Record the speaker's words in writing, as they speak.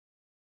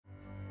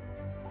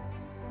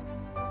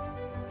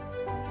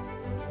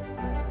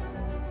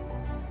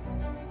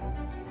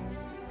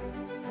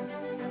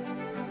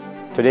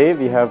Today,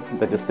 we have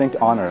the distinct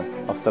honor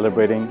of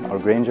celebrating our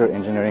Grainger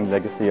engineering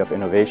legacy of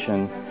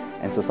innovation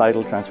and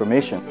societal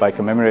transformation by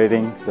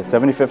commemorating the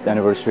 75th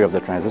anniversary of the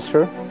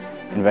transistor,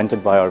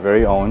 invented by our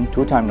very own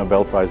two-time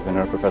Nobel Prize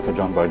winner, Professor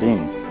John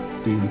Bardeen.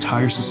 The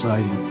entire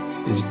society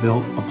is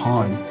built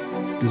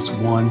upon this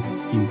one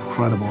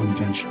incredible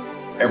invention.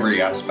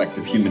 Every aspect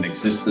of human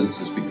existence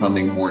is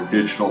becoming more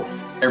digital.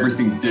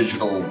 Everything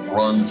digital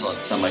runs on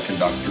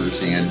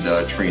semiconductors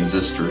and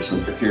transistors.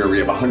 And here we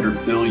have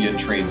 100 billion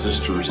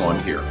transistors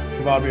on here.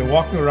 While we're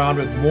walking around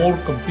with more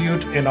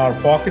compute in our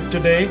pocket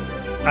today,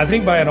 I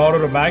think by an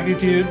order of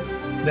magnitude,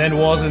 than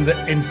was in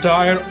the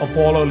entire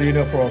Apollo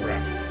lunar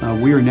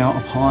program. We are now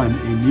upon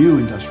a new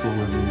industrial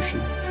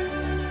revolution.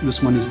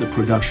 This one is the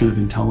production of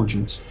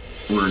intelligence.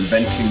 We're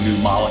inventing new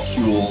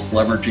molecules,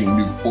 leveraging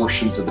new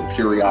portions of the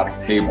periodic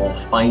table,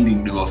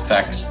 finding new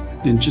effects.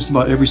 In just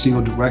about every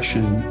single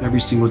direction,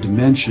 every single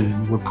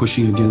dimension, we're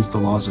pushing against the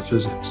laws of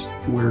physics,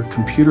 where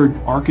computer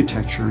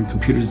architecture and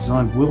computer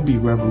design will be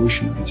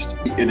revolutionized.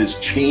 It is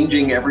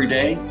changing every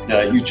day.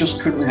 You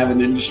just couldn't have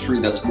an industry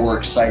that's more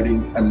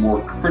exciting and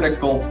more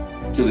critical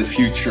to the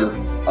future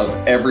of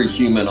every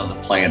human on the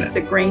planet.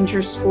 The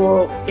Grainger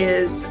School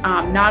is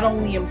not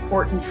only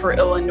important for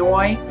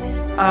Illinois,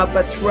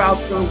 but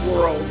throughout the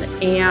world.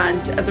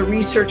 And the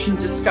research and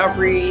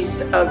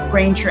discoveries of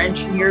Grainger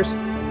engineers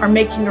are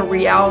making a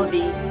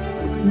reality,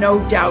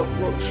 no doubt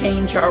will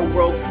change our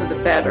world for the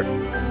better.